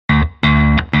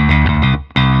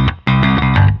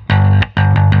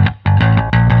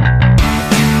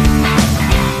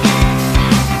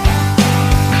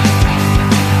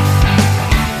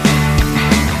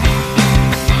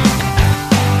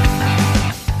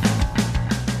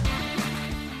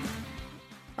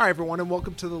Hi, everyone, and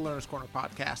welcome to the Learner's Corner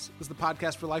podcast. This is the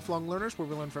podcast for lifelong learners where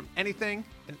we learn from anything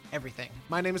and everything.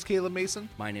 My name is Caleb Mason.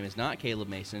 My name is not Caleb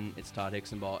Mason. It's Todd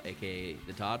Hicksonball, a.k.a.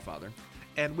 the Todd Father.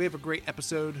 And we have a great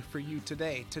episode for you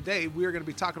today. Today, we are going to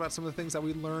be talking about some of the things that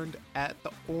we learned at the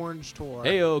Orange Tour.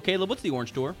 Hey, Caleb, what's the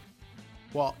Orange Tour?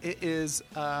 Well, it is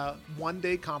a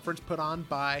one-day conference put on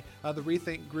by the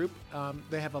Rethink Group.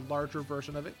 They have a larger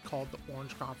version of it called the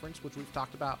Orange Conference, which we've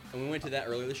talked about. And we went to that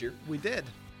earlier this year. We did.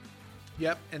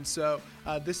 Yep, and so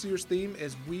this year's theme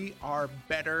is We Are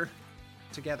Better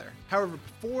Together. However,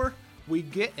 before we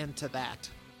get into that,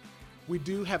 we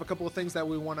do have a couple of things that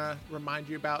we want to remind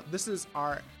you about. This is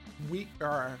our week,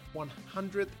 our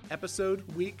 100th episode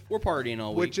week. We're partying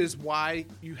all week. Which is why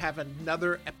you have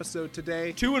another episode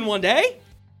today. 2 in 1 day?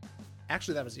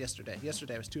 Actually, that was yesterday.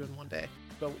 Yesterday was 2 in 1 day.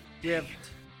 But we have...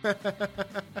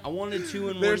 I wanted 2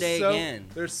 in 1 day again.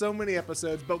 There's so many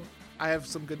episodes, but I have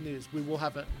some good news. We will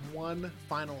have one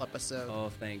final episode. Oh,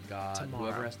 thank God. Tomorrow.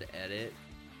 Whoever has to edit,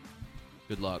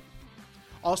 good luck.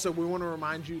 Also, we want to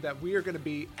remind you that we are going to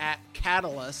be at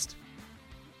Catalyst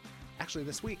actually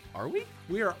this week. Are we?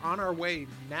 We are on our way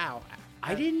now.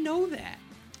 I didn't know that.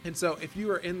 And so if you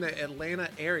are in the Atlanta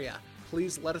area,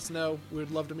 please let us know. We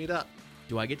would love to meet up.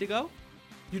 Do I get to go?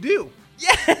 You do.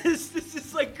 Yes! This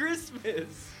is like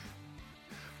Christmas.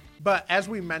 But as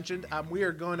we mentioned, we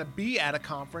are going to be at a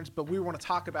conference, but we want to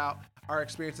talk about our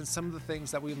experience and some of the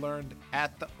things that we learned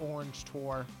at the Orange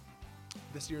Tour,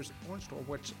 this year's Orange Tour,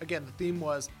 which, again, the theme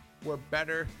was We're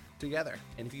Better Together.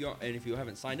 And if you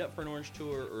haven't signed up for an Orange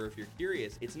Tour, or if you're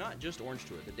curious, it's not just Orange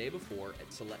Tour. The day before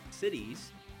at select cities,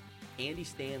 Andy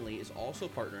Stanley is also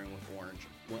partnering with Orange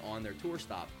on their tour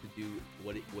stop to do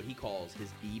what he calls his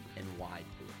deep and wide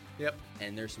tour. Yep.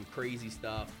 And there's some crazy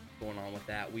stuff going on with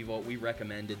that. We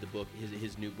recommended the book,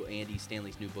 his new book, Andy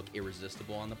Stanley's new book,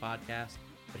 Irresistible, on the podcast.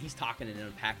 But he's talking and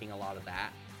unpacking a lot of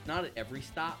that. Not at every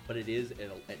stop, but it is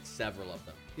at several of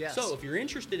them. Yes. So if you're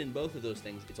interested in both of those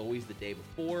things, it's always the day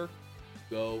before.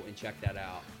 Go and check that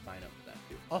out. Sign up for that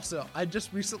too. Also, I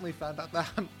just recently found out that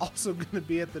I'm also going to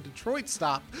be at the Detroit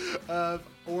stop of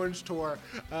Orange Tour.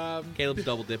 Caleb's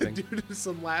double dipping. Due to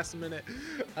some last minute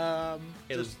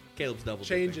Caleb's double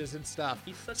changes dipping. and stuff.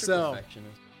 He's such a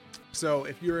perfectionist. So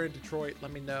if you're in Detroit,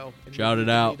 let me know. And shout it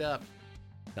out. Meet up.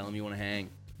 Tell him you want to hang.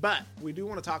 But we do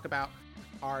want to talk about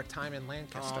our time in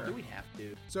Lancaster. Oh, do we have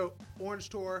to? So Orange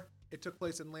Tour, it took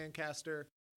place in Lancaster.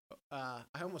 I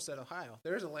almost said Ohio.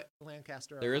 There is a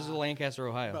Lancaster. There is a Lancaster,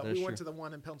 Ohio. But That's we went true. to the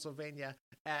one in Pennsylvania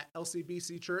at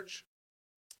LCBC Church.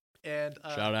 And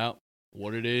shout out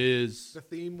what it is. The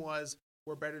theme was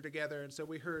We're Better Together. And so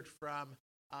we heard from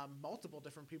multiple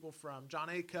different people, from John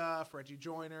Acuff, Reggie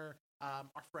Joyner,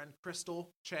 our friend Crystal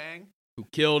Chang. Who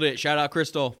killed it. Shout out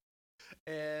Crystal.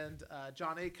 And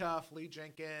John Acuff, Lee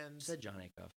Jenkins. Said John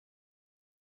Acuff.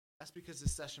 That's because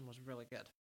this session was really good.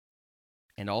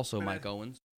 And also Mike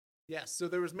Owens. Yes, so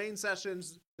there was main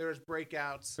sessions, there was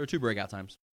breakouts. There were 2 breakout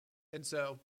times. And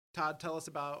so, Todd, tell us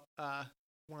about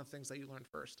one of the things that you learned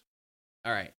first.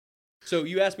 All right. So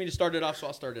you asked me to start it off, so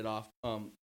I'll start it off.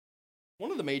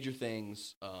 One of the major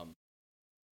things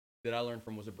that I learned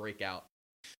from was a breakout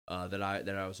that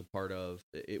I was a part of.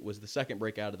 It was the second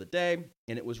breakout of the day,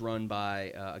 and it was run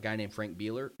by a guy named Frank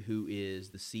Beeler, who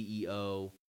is the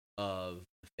CEO of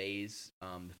the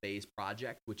Phase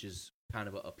Project, which is kind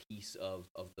of a piece of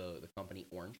the company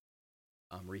Orange,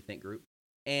 Rethink Group.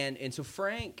 And so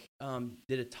Frank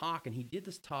did a talk, and he did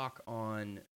this talk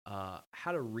on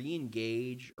how to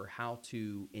re-engage or how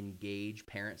to engage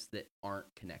parents that aren't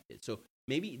connected. So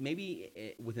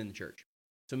maybe within the church.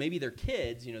 So maybe their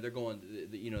kids, they're going,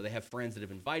 they have friends that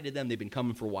have invited them. They've been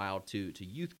coming for a while to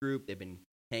youth group. They've been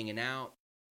hanging out.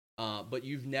 But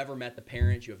you've never met the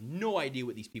parents. You have no idea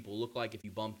what these people look like if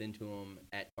you bumped into them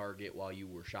at Target while you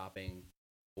were shopping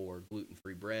for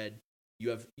gluten-free bread.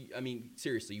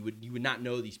 Seriously, you would not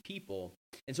know these people.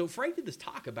 And so Frank did this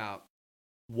talk about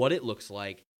what it looks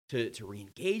like to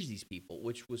re-engage these people,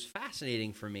 which was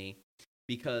fascinating for me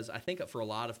because I think for a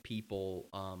lot of people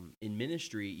in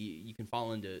ministry, you can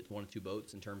fall into one of 2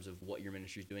 boats in terms of what your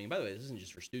ministry is doing. And by the way, this isn't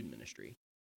just for student ministry.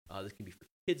 This can be for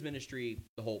kids ministry,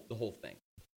 the whole thing.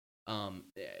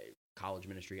 College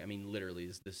ministry.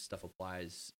 Literally, this stuff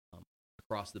applies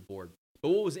across the board. But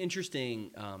what was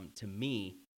interesting to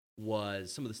me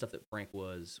was some of the stuff that Frank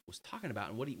was talking about,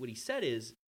 and what he said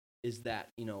is that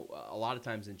a lot of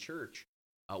times in church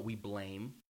we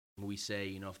blame. We say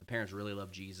if the parents really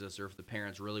love Jesus or if the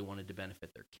parents really wanted to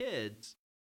benefit their kids,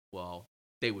 well,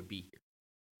 they would be here.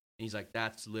 And he's like,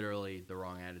 that's literally the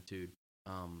wrong attitude,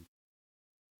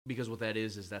 because what that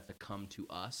is that's a come to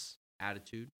us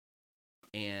attitude.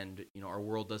 And, our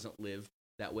world doesn't live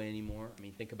that way anymore. I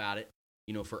mean, think about it.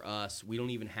 You know, for us, we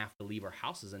don't even have to leave our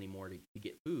houses anymore to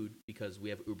get food because we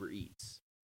have Uber Eats.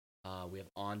 We have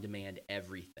on-demand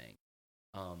everything.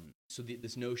 So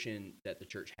this notion that the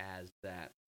church has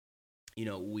that, you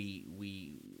know, we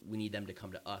need them to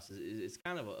come to us is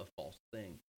kind of a false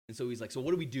thing. And so he's like, so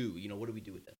what do we do? You know, what do we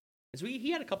do with this? And so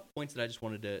he had a couple points that I just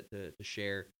wanted to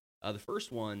share. The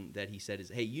first one that he said is,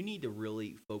 hey, you need to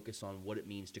really focus on what it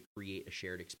means to create a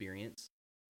shared experience,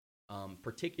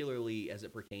 particularly as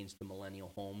it pertains to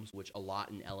millennial homes, which a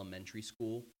lot in elementary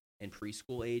school and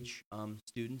preschool age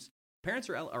students. Parents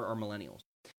are millennials.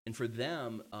 And for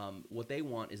them, what they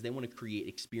want is they want to create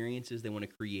experiences. They want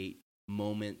to create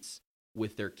moments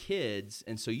with their kids.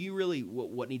 And so you really,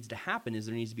 what needs to happen is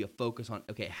there needs to be a focus on,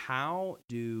 okay, how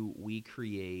do we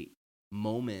create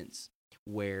moments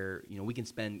where, you know, we can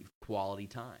spend quality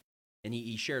time? And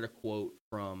he shared a quote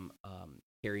from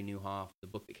Carey Nieuwhof, the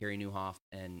book that Carey Nieuwhof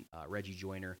and Reggie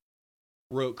Joiner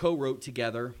co-wrote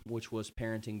together, which was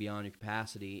Parenting Beyond Your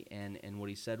Capacity. And what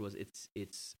he said was,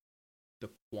 it's the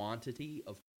quantity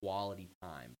of quality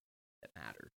time that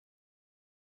matters.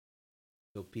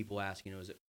 So people ask, you know, is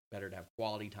it better to have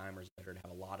quality time or is it better to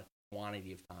have a lot of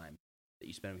quantity of time that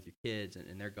you spend with your kids?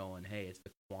 And they're going, hey, it's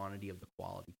the quantity of the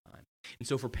quality time. And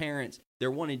so for parents,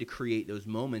 they're wanting to create those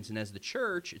moments. And as the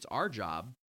church, it's our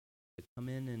job to come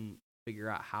in and figure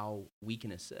out how we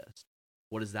can assist.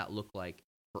 What does that look like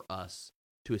for us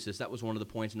to assist? That was one of the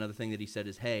points. Another thing that he said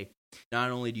is, hey,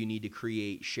 not only do you need to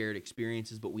create shared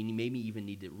experiences, but we maybe even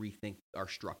need to rethink our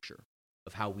structure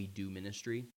of how we do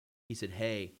ministry. He said,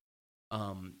 hey,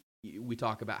 we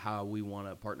talk about how we want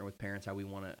to partner with parents, how we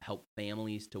want to help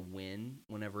families to win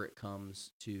whenever it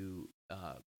comes to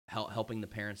helping the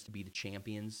parents to be the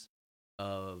champions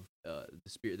of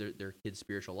their kids'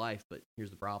 spiritual life. But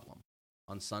here's the problem.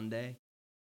 On Sunday,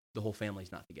 the whole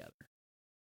family's not together.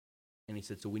 And he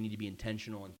said, so we need to be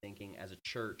intentional in thinking as a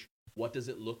church, what does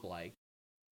it look like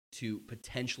to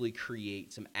potentially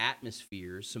create some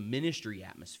atmospheres, some ministry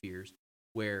atmospheres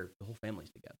where the whole family's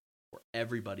together, where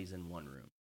everybody's in one room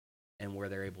and where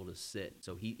they're able to sit.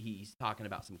 So he's talking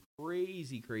about some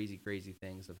crazy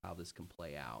things of how this can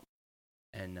play out.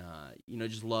 And, you know,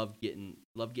 just loved getting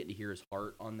to hear his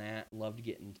heart on that. Loved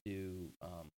getting to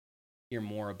hear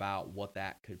more about what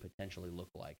that could potentially look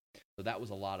like. So that was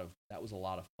a lot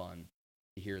of fun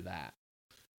to hear that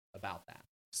about that.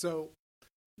 So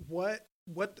what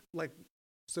like,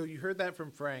 so you heard that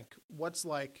from Frank. What's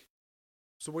like,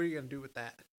 so what are you going to do with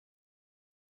that?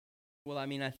 Well, I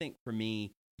mean, I think for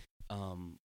me,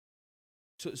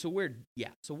 so where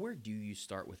do you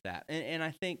start with that? And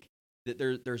I think that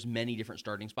there's many different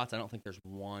starting spots. I don't think there's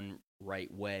one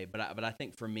right way, but I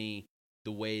think for me,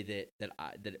 the way that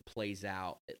it plays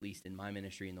out, at least in my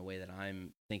ministry and the way that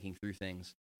I'm thinking through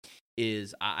things,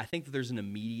 is I think that there's an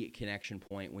immediate connection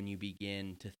point when you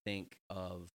begin to think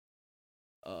of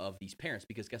these parents,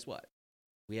 because guess what?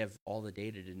 We have all the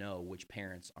data to know which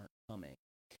parents aren't coming.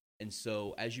 And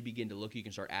so as you begin to look, you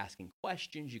can start asking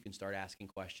questions. You can start asking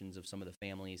questions of some of the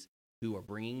families who are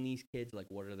bringing these kids, like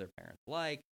what are their parents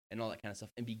like and all that kind of stuff,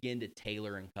 and begin to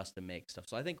tailor and custom make stuff.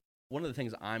 So I think one of the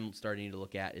things I'm starting to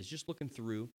look at is just looking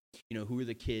through, you know, who are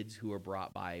the kids who are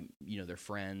brought by, you know, their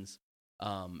friends,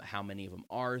 how many of them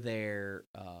are there,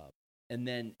 and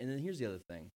then here's the other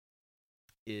thing,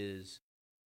 is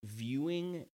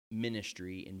viewing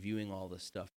ministry and viewing all this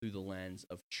stuff through the lens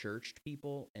of churched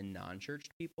people and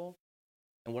non-churched people.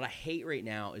 And what I hate right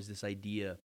now is this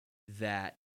idea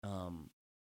that,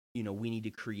 you know, we need to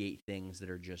create things that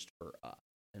are just for us.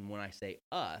 And when I say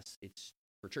us, it's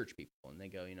for church people. And they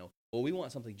go, you know, well, we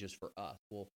want something just for us.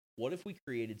 Well, what if we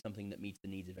created something that meets the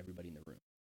needs of everybody in the room?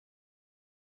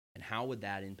 And how would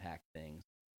that impact things?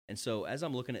 And so as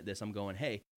I'm looking at this, I'm going,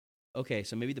 hey, okay,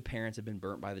 so maybe the parents have been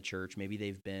burnt by the church. Maybe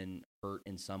they've been hurt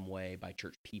in some way by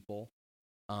church people.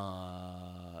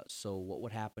 So what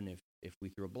would happen if we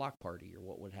threw a block party? Or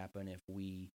what would happen if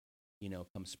we, you know,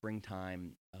 come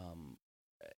springtime,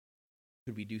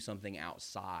 could we do something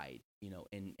outside, you know,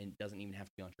 and it doesn't even have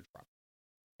to be on church property.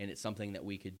 And it's something that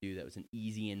we could do that was an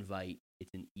easy invite.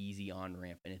 It's an easy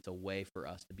on-ramp, and it's a way for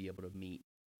us to be able to meet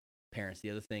parents.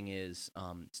 The other thing is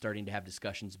starting to have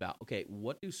discussions about, okay,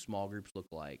 what do small groups look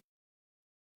like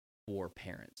for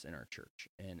parents in our church,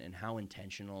 and how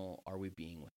intentional are we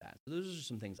being with that? So those are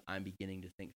some things I'm beginning to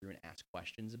think through and ask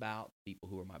questions about people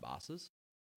who are my bosses.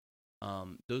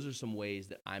 Those are some ways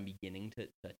that I'm beginning to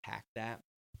attack that.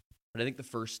 But I think the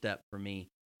first step for me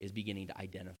is beginning to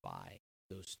identify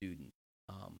those students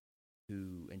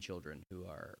and children who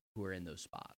are in those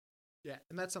spots. Yeah,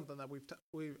 and that's something that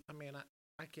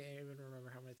I can't even remember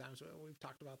how many times we've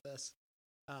talked about this.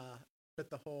 but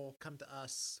the whole come to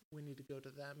us, we need to go to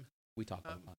them. We talk a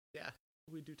lot. Yeah,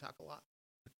 we do talk a lot.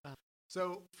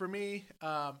 So for me,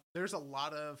 there's a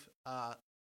lot of,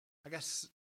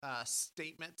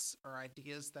 statements or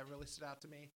ideas that really stood out to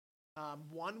me.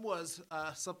 One was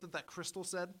something that Crystal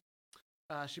said.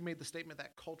 She made the statement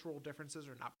that cultural differences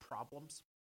are not problems.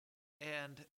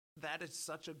 And that is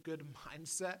such a good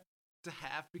mindset to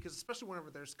have, because especially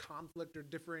whenever there's conflict or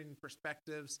differing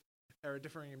perspectives or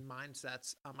differing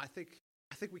mindsets, I think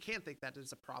we can think that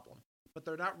is a problem, but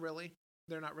they're not really.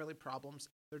 They're not really problems.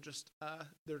 They're just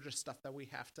stuff that we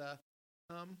have to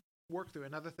work through.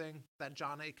 Another thing that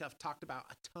John Acuff talked about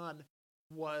a ton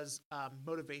was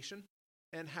motivation,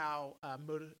 and how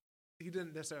he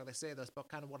didn't necessarily say this, but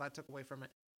kind of what I took away from it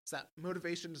is that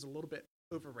motivation is a little bit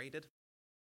overrated,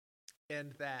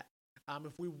 and that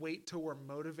if we wait till we're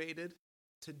motivated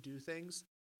to do things,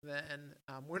 then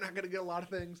we're not going to get a lot of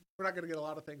things. We're not going to get a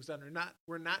lot of things done.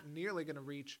 We're not nearly going to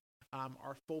reach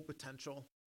our full potential.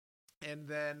 And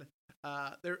then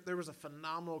there was a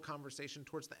phenomenal conversation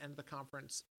towards the end of the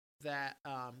conference that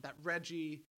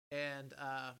Reggie and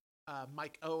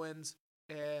Mike Owens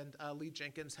and Lee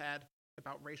Jenkins had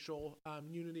about racial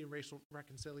unity and racial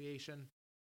reconciliation,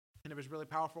 and it was really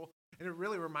powerful. And it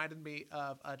really reminded me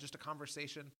of just a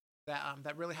conversation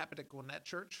that really happened at Gwinnett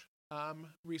Church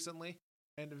recently,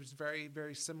 and it was very,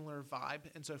 very similar vibe.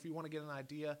 And so if you want to get an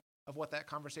idea of what that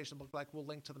conversation looked like, we'll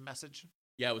link to the message.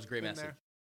 Yeah, it was a great message. There.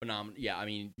 Phenomenal. Yeah, I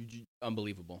mean,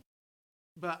 unbelievable.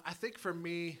 But I think for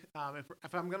me,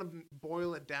 if I'm going to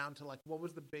boil it down to like what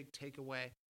was the big takeaway,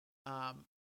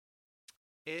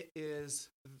 it is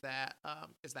that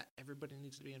everybody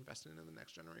needs to be investing in the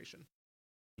next generation.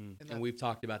 And we've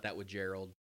talked about that with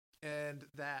Gerald. And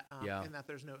that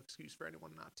there's no excuse for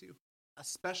anyone not to,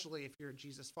 especially if you're a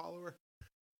Jesus follower.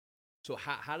 So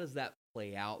how does that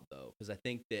play out though? Because I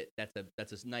think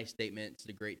that's a nice statement. It's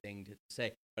a great thing to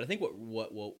say. But I think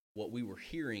what we were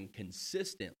hearing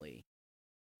consistently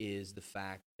is the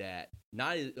fact that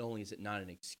not only is it not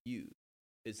an excuse,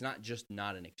 it's not just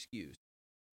not an excuse.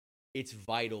 It's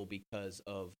vital because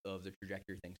of the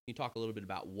trajectory of things. Can you talk a little bit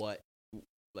about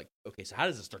so how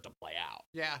does it start to play out?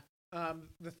 Yeah.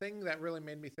 The thing that really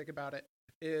made me think about it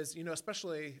is,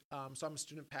 especially, so I'm a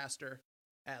student pastor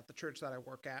at the church that I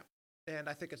work at. And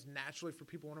I think it's naturally for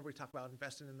people, whenever we talk about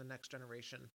investing in the next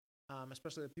generation,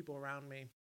 especially the people around me,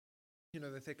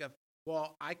 they think of,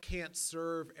 well, I can't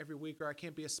serve every week, or I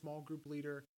can't be a small group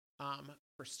leader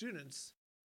for students.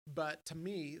 But to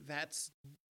me, that's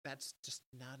just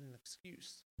not an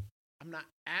excuse. I'm not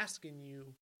asking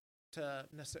you to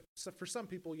necessarily. So for some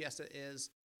people, yes, it is.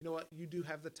 You know what? You do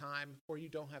have the time, or you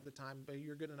don't have the time, but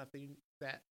you're good enough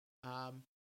that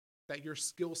your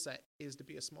skill set is to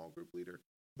be a small group leader.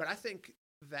 But I think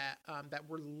that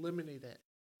we're limiting it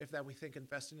if we think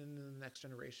investing in the next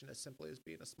generation as simply as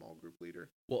being a small group leader.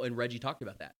 Well, and Reggie talked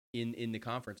about that in the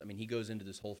conference. I mean, he goes into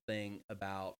this whole thing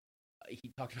about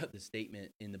he talked about this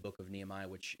statement in the book of Nehemiah,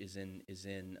 which is in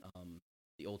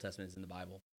the Old Testament, is in the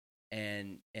Bible,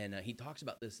 and he talks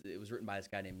about this. It was written by this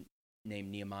guy named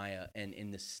Nehemiah, and in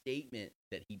the statement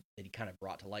that he kind of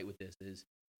brought to light with this is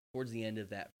towards the end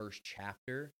of that first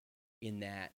chapter. In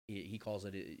that he calls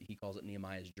it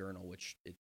Nehemiah's journal, which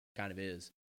it kind of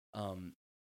is.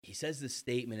 He says this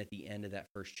statement at the end of that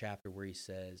first chapter where he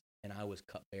says, "And I was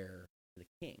cupbearer to the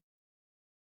king,"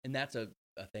 and that's a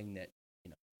thing that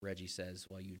Reggie says,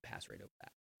 "Well, you'd pass right over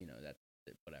that,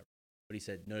 that's whatever." But he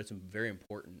said, "No, it's very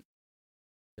important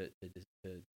to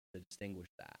distinguish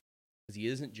that, because he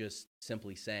isn't just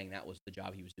simply saying that was the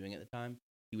job he was doing at the time.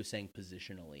 He was saying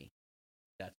positionally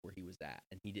that's where he was at,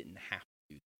 and he didn't have."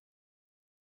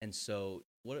 And so,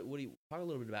 what do you talk a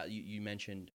little bit about? You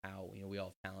mentioned how we all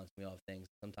have talents, we all have things.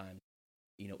 Sometimes,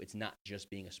 it's not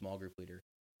just being a small group leader.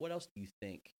 What else do you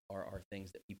think are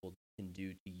things that people can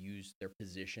do to use their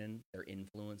position, their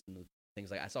influence, and the things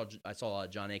like I saw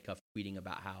John Acuff tweeting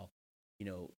about how,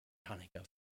 John Acuff,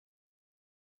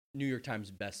 New York Times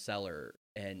bestseller,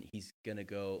 and he's gonna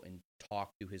go and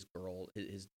talk to his girl,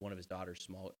 one of his daughter's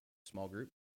small group,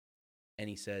 and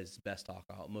he says, "Best talk,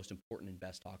 most important and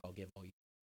best talk I'll give all you."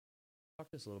 Talk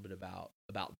to us a little bit about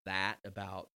that,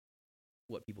 about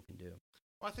what people can do.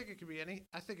 Well, I think it could be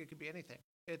anything.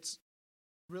 It's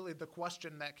really the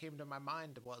question that came to my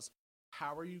mind was,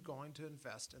 how are you going to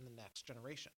invest in the next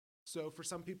generation? So for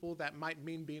some people, that might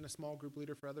mean being a small group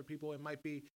leader. For other people, it might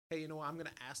be, hey, I'm going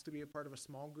to ask to be a part of a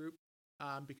small group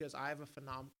because I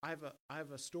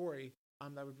have a story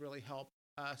that would really help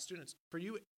students. For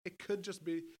you, it could just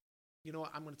be,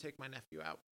 I'm going to take my nephew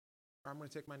out, or I'm going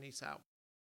to take my niece out,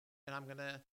 and I'm going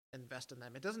to invest in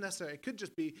them. It doesn't necessarily, it could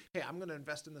just be, hey, I'm going to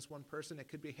invest in this one person. It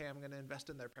could be, hey, I'm going to invest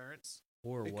in their parents.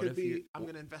 Or It what could if be, I'm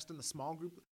going to invest in the small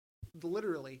group.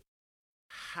 Literally,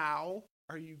 how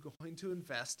are you going to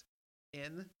invest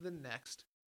in the next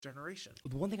generation?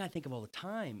 The one thing I think of all the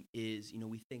time is,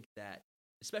 we think that,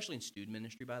 especially in student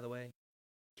ministry, by the way,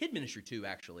 kid ministry too,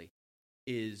 actually,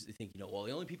 is they think, well,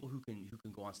 the only people who can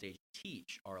go on stage and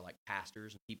teach are like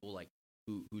pastors and people like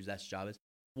whose that's job is.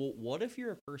 Well, what if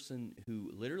you're a person who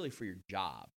literally for your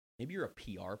job, maybe you're a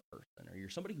PR person or you're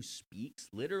somebody who speaks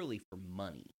literally for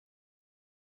money?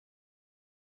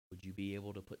 Would you be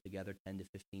able to put together 10 to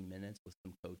 15 minutes with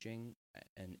some coaching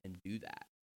and do that?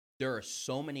 There are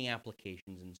so many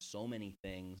applications and so many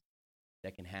things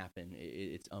that can happen.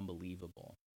 It's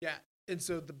unbelievable. Yeah. And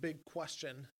so the big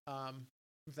question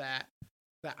that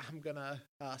I'm going to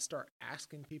start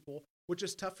asking people, which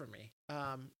is tough for me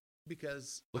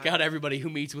because look out everybody who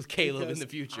meets with Caleb in the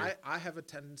future. I have a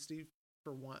tendency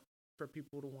for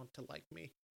people to want to like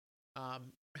me.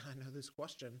 And I know this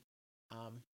question,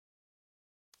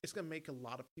 it's going to make a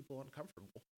lot of people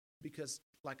uncomfortable because,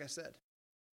 like I said,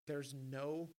 there's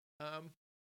no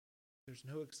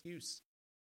excuse.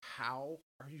 How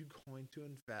are you going to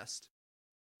invest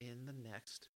in the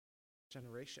next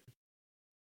generation?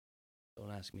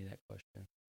 Don't ask me that question.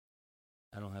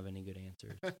 I don't have any good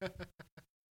answers.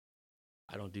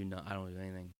 I don't do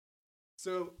anything.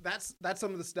 So that's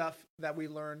some of the stuff that we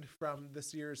learned from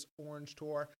this year's Orange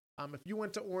Tour. If you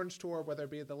went to Orange Tour, whether it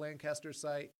be the Lancaster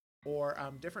site or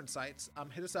different sites,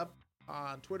 hit us up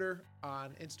on Twitter,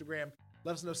 on Instagram.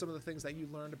 Let us know some of the things that you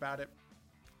learned about it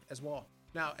as well.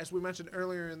 Now, as we mentioned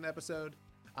earlier in the episode,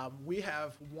 we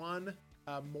have one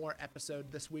more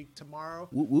episode this week. Tomorrow,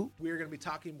 we're going to be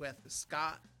talking with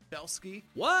Scott Belsky,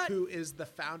 who is the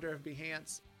founder of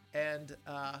Behance and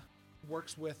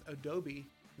works with Adobe.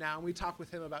 Now, we talk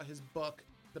with him about his book,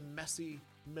 The Messy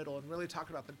Middle, and really talk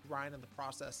about the grind and the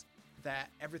process that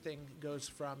everything goes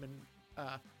from. And,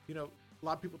 a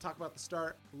lot of people talk about the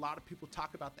start. A lot of people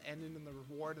talk about the ending and the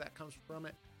reward that comes from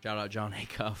it. Shout out John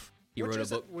Acuff. He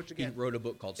wrote a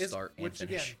book called Start and Finish. Which,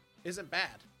 again, isn't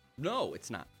bad. No, it's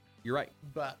not. You're right.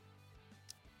 But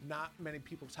not many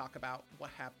people talk about what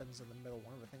happens in the middle.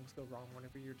 Whenever things go wrong,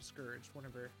 whenever you're discouraged,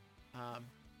 whenever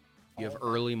you have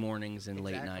early mornings and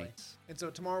late nights. And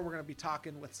so tomorrow we're going to be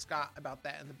talking with Scott about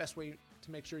that. And the best way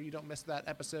to make sure you don't miss that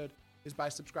episode is by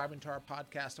subscribing to our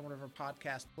podcast on whatever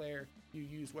podcast player you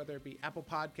use, whether it be Apple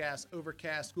Podcasts,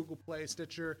 Overcast, Google Play,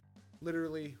 Stitcher,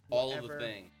 literally all of the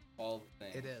thing.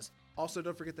 It is. Also,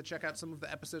 don't forget to check out some of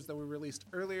the episodes that we released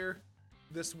earlier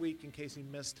this week in case you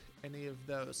missed any of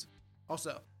those.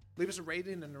 Also, leave us a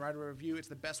rating and write a review. It's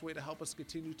the best way to help us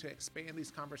continue to expand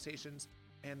these conversations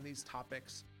and these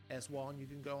topics as well. And you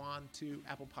can go on to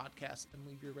Apple Podcasts and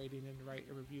leave your rating and write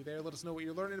a review there. Let us know what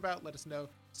you're learning about. Let us know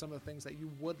some of the things that you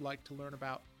would like to learn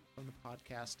about from the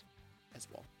podcast as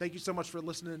well. Thank you so much for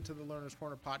listening to the Learner's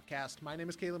Corner podcast. My name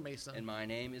is Caleb Mason. And my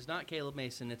name is not Caleb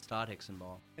Mason. It's Todd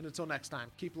Hicksonball. And until next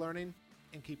time, keep learning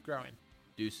and keep growing.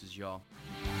 Deuces, y'all.